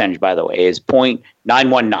save percentage, by the way, is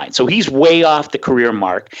 .919. So he's way off the career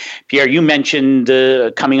mark. Pierre, you mentioned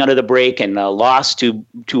coming out of the break and a loss to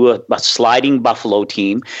a sliding Buffalo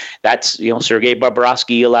team. That's, Sergei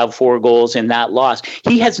Bobrovsky allowed 4 goals in that loss.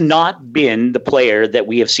 He has not been the player that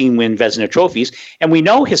we have seen win Vezina trophies. And we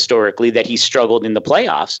know historically that he struggled in the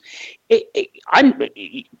playoffs.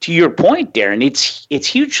 To your point, Darren, it's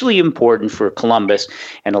hugely important for Columbus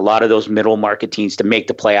and a lot of those middle market teams to make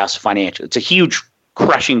the playoffs financially. It's a huge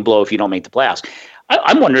crushing blow if you don't make the playoffs.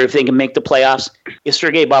 I'm wondering if they can make the playoffs if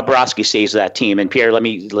Sergei Bobrovsky saves that team. And Pierre,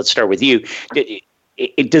 let's start with you.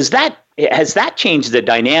 Has that changed the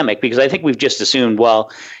dynamic? Because I think we've just assumed,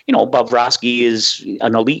 Bobrovsky is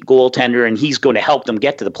an elite goaltender and he's going to help them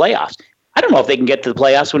get to the playoffs. I don't know if they can get to the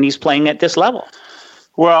playoffs when he's playing at this level.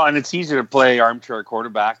 Well, and it's easy to play armchair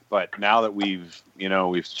quarterback, but now that we've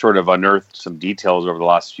sort of unearthed some details over the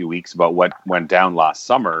last few weeks about what went down last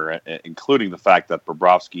summer, including the fact that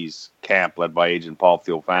Bobrovsky's camp, led by agent Paul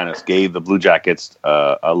Theofanis, gave the Blue Jackets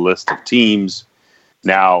a list of teams.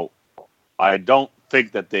 Now, I don't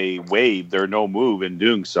think that they waived their no move in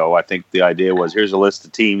doing so. I think the idea was, here's a list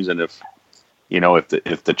of teams, and if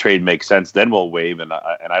the trade makes sense, then we'll waive. And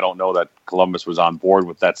I don't know that Columbus was on board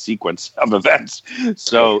with that sequence of events.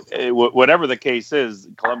 So whatever the case is,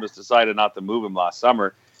 Columbus decided not to move him last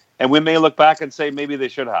summer. And we may look back and say maybe they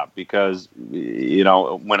should have, because,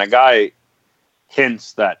 when a guy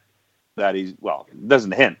hints that that it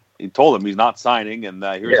doesn't hint. He told him he's not signing, and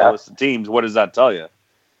here's a list of teams. What does that tell you?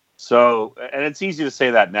 So, and it's easy to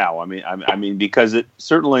say that now. I mean, because it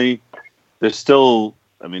certainly there's still.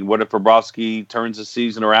 I mean, what if Bobrovsky turns the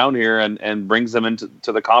season around here and brings them into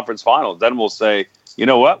the conference finals? Then we'll say, you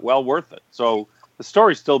know what? Well, worth it. So the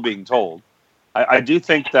story's still being told. I do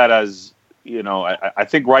think that I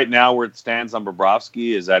think right now where it stands on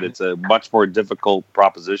Bobrovsky is that it's a much more difficult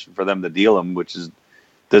proposition for them to deal him, which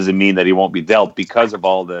doesn't mean that he won't be dealt because of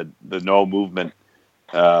all the no movement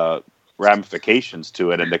ramifications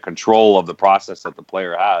to it and the control of the process that the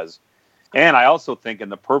player has. And I also think in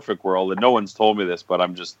the perfect world, and no one's told me this, but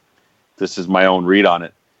this is my own read on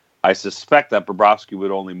it. I suspect that Bobrovsky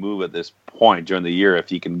would only move at this point during the year if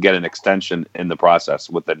he can get an extension in the process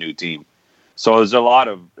with the new team. So there's a lot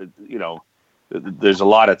of, there's a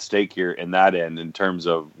lot at stake here in that end in terms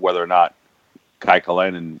of whether or not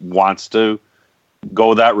Kekäläinen wants to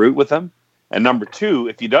go that route with him. And number two,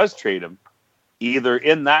 if he does trade him, either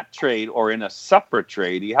in that trade or in a separate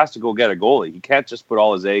trade, he has to go get a goalie. He can't just put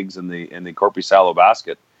all his eggs in the Korpisalo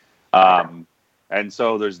basket. And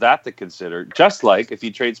so there's that to consider. Just like if he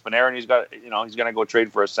trades Panarin, he's going to go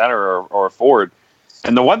trade for a center or a forward.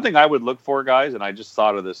 And the one thing I would look for, guys, and I just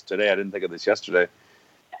thought of this today, I didn't think of this yesterday.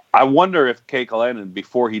 I wonder if Kekäläinen,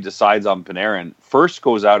 before he decides on Panarin, first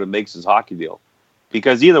goes out and makes his hockey deal.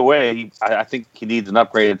 Because either way, I think he needs an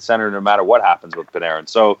upgraded center no matter what happens with Panarin.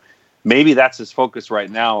 So maybe that's his focus right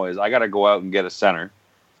now is I got to go out and get a center.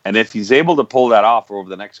 And if he's able to pull that off over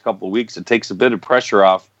the next couple of weeks, it takes a bit of pressure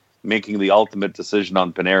off making the ultimate decision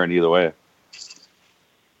on Panarin either way.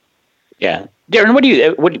 Yeah. Darren, what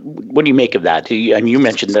do you make of that? I mean, you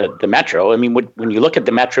mentioned the Metro. I mean, when you look at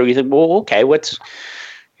the Metro, you think, well, okay,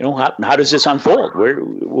 how does this unfold?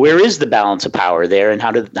 Where is the balance of power there, and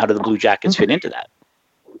how do the Blue Jackets fit into that?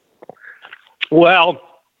 Well,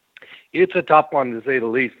 it's a tough one to say the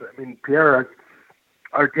least. I mean, Pierre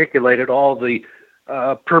articulated all the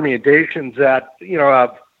permutations that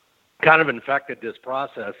have kind of infected this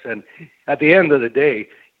process, and at the end of the day,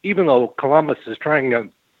 even though Columbus is trying to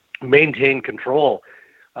maintain control,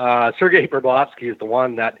 Sergei Bobrovsky is the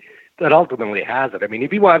one that ultimately has it. I mean,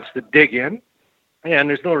 if he wants to dig in, and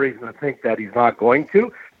there's no reason to think that he's not going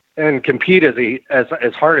to, and compete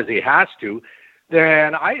as hard as he has to,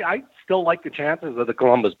 then I still like the chances of the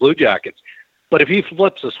Columbus Blue Jackets. But if he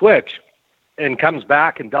flips a switch and comes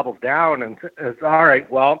back and doubles down and says, all right,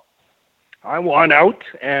 well, I want out,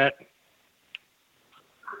 and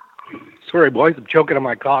sorry, boys, I'm choking on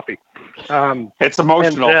my coffee. It's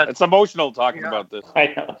emotional. It's emotional talking about this. I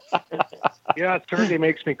know. Yeah, it certainly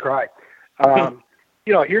makes me cry.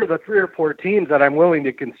 Here are the 3 or 4 teams that I'm willing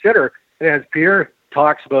to consider. And as Pierre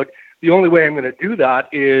talks about, the only way I'm going to do that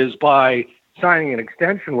is by signing an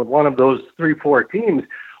extension with one of those 3-4 teams.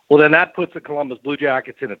 Well, then that puts the Columbus Blue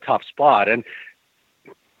Jackets in a tough spot. And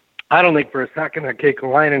I don't think for a second that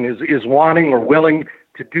Kekäläinen is wanting or willing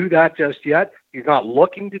to do that just yet. He's not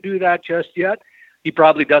looking to do that just yet. He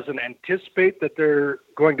probably doesn't anticipate that they're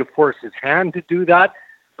going to force his hand to do that,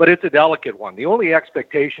 but it's a delicate one. The only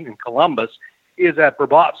expectation in Columbus is that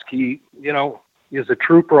Bobrovsky, is a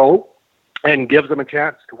true pro and gives them a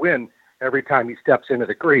chance to win every time he steps into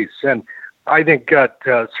the crease. And I think that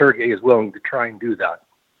Sergei is willing to try and do that.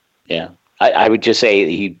 Yeah, I would just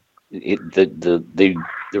say the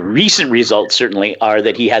recent results certainly are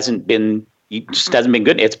that he just hasn't been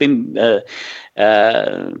good. It's been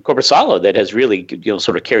Korpisalo that has really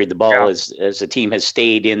sort of carried the ball as the team has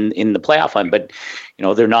stayed in the playoff hunt, but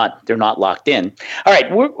they're not locked in. All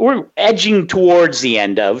right, we're edging towards the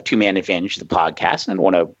end of Two Man Advantage, the podcast, and I don't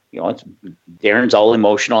want to Darren's all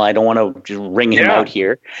emotional. I don't want to just wring him out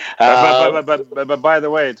here. But by the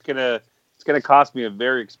way, it's gonna cost me a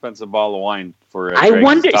very expensive bottle of wine for. I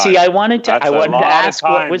wanted to ask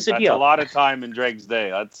what was the deal. That's a lot of time in Drake's day.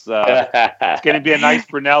 That's it's going to be a nice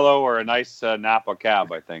Brunello or a nice Napa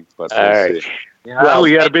cab, I think. But all right. Yeah, well,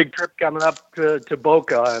 we got a big trip coming up to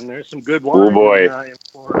Boca, and there's some good wine.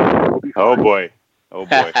 Oh boy.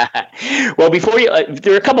 Well, before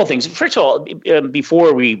there are a couple of things. First of all,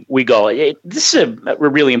 before we go, this is a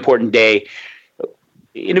really important day.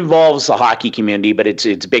 It involves the hockey community, but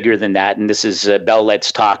it's bigger than that. And this is Bell Let's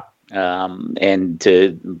Talk, and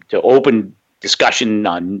to open discussion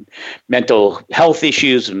on mental health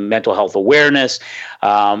issues and mental health awareness.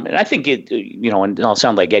 And I think and I'll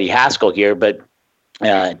sound like Eddie Haskell here, but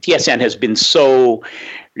TSN has been so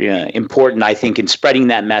important, I think, in spreading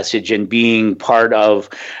that message and being part of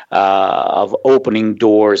opening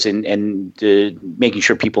doors and making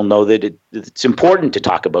sure people know that it's important to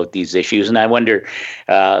talk about these issues. And I wonder,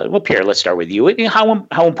 Pierre, let's start with you. How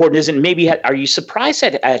important is it? Maybe are you surprised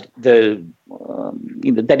at the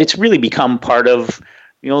that it's really become part of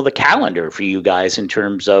the calendar for you guys in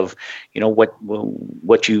terms of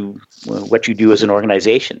what you do as an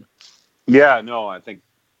organization? Yeah, no, I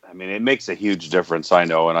mean, it makes a huge difference. I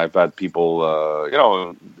know, and I've had people,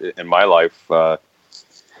 in my life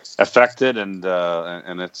affected, and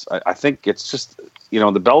it's. I think it's just,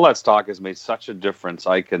 the Bell Let's Talk has made such a difference.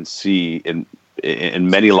 I can see in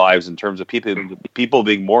many lives in terms of people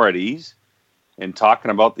being more at ease in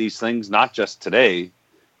talking about these things, not just today,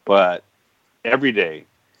 but every day.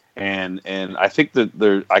 And I think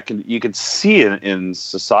that you can see in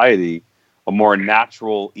society a more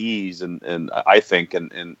natural ease, and I think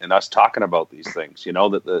in us talking about these things,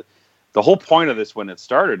 that the whole point of this when it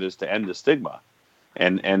started is to end the stigma,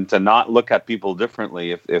 and to not look at people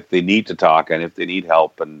differently if they need to talk and if they need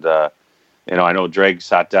help. And I know Dreg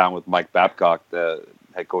sat down with Mike Babcock, the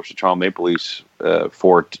head coach of Toronto Maple Leafs,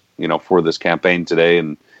 for this campaign today,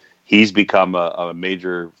 and he's become a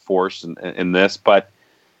major force in this, but.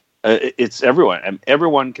 It's everyone, and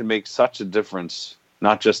everyone can make such a difference,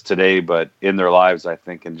 not just today, but in their lives, I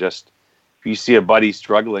think. And just if you see a buddy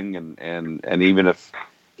struggling, and even if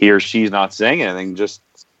he or she's not saying anything, just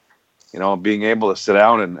being able to sit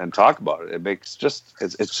down and talk about it, it makes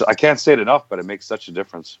it's I can't say it enough, but it makes such a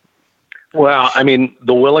difference. Well, I mean,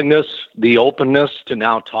 the willingness, the openness to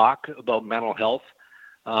now talk about mental health,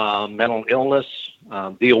 mental illness,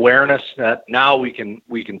 the awareness that now we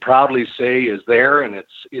can proudly say is there, and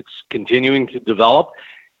it's continuing to develop,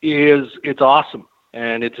 it's awesome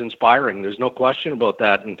and it's inspiring. There's no question about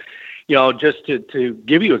that. And just to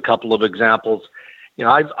give you a couple of examples,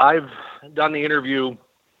 I've done the interview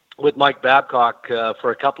with Mike Babcock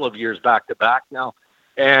for a couple of years back to back now,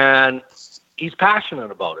 and he's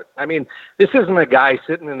passionate about it. I mean, this isn't a guy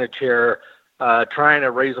sitting in a chair trying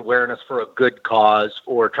to raise awareness for a good cause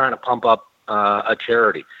or trying to pump up a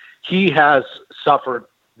charity. He has suffered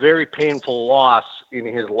very painful loss in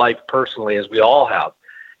his life personally, as we all have.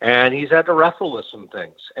 And he's had to wrestle with some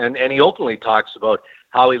things. And he openly talks about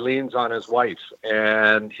how he leans on his wife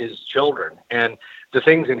and his children and the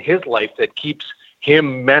things in his life that keeps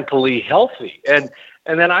him mentally healthy. And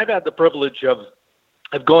then I've had the privilege of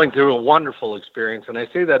going through a wonderful experience, and I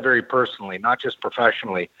say that very personally, not just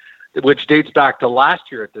professionally, which dates back to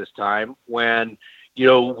last year at this time when,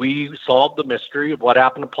 we solved the mystery of what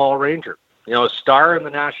happened to Paul Ranger. A star in the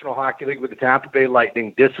National Hockey League with the Tampa Bay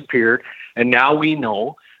Lightning disappeared, and now we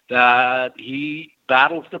know that he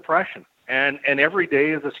battles depression, and every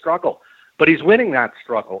day is a struggle. But he's winning that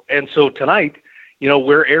struggle. And so tonight,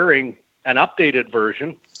 we're airing an updated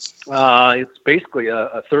version. It's basically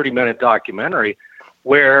a 30-minute documentary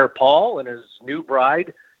where Paul and his new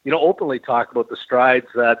bride openly talk about the strides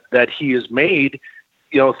that he has made,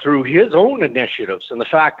 through his own initiatives, and the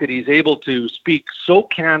fact that he's able to speak so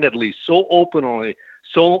candidly, so openly,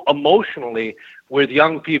 so emotionally with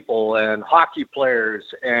young people and hockey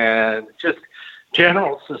players and just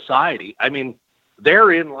general society. I mean,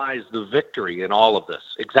 therein lies the victory in all of this.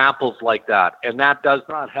 Examples like that. And that does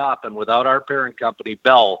not happen without our parent company,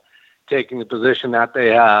 Bell, taking the position that they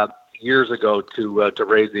have years ago to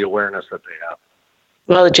raise the awareness that they have.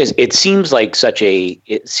 Well, it seems like such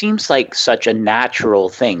a natural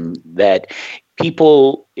thing that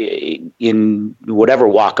people in whatever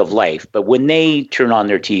walk of life, but when they turn on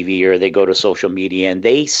their TV or they go to social media and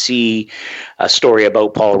they see a story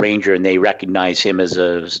about Paul Ranger and they recognize him as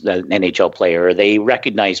an NHL player, or they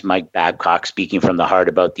recognize Mike Babcock speaking from the heart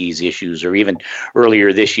about these issues, or even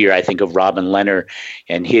earlier this year, I think of Robin Lehner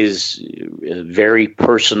and his very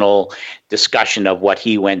personal discussion of what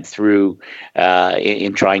he went through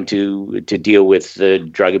in trying to deal with the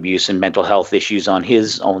drug abuse and mental health issues on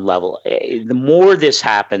his own level. The more this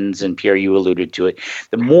happens, and Pierre, you alluded to it,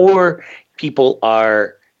 the more people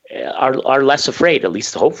are less afraid, at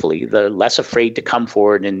least hopefully, the less afraid to come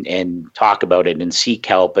forward and talk about it and seek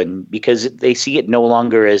help, and because they see it no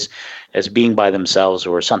longer as being by themselves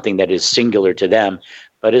or something that is singular to them,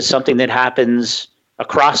 but as something that happens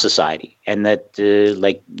across society, and that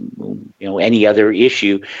like any other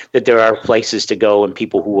issue, that there are places to go and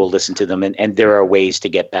people who will listen to them, and there are ways to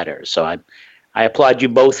get better. So I applaud you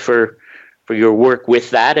both for your work with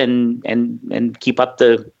that, and keep up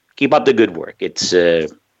the good work. It's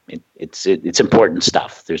important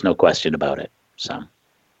stuff. There's no question about it. So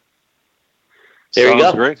there you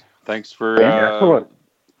go. Great. Thanks for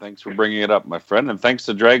bringing it up, my friend, and thanks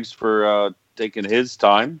to Dregs for taking his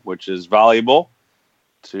time, which is valuable,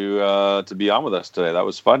 to be on with us today. That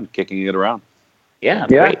was fun, kicking it around. Yeah,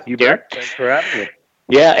 Yeah, great. you Derek? bet. Thanks for having me.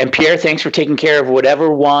 Yeah, and Pierre, thanks for taking care of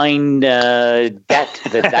whatever wine debt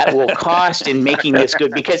that will cost in making this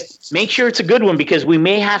good. Because make sure it's a good one, because we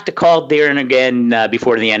may have to call Darren again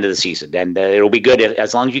before the end of the season, and it'll be good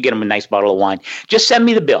as long as you get him a nice bottle of wine. Just send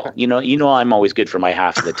me the bill. You know, I'm always good for my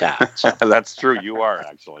half of the tab. So. That's true. You are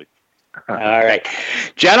actually. All right,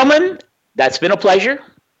 gentlemen, that's been a pleasure.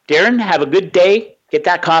 Darren, have a good day. Get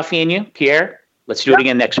that coffee in you. Pierre, let's do it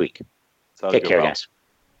again next week. Sounds Take good, care, pal. guys.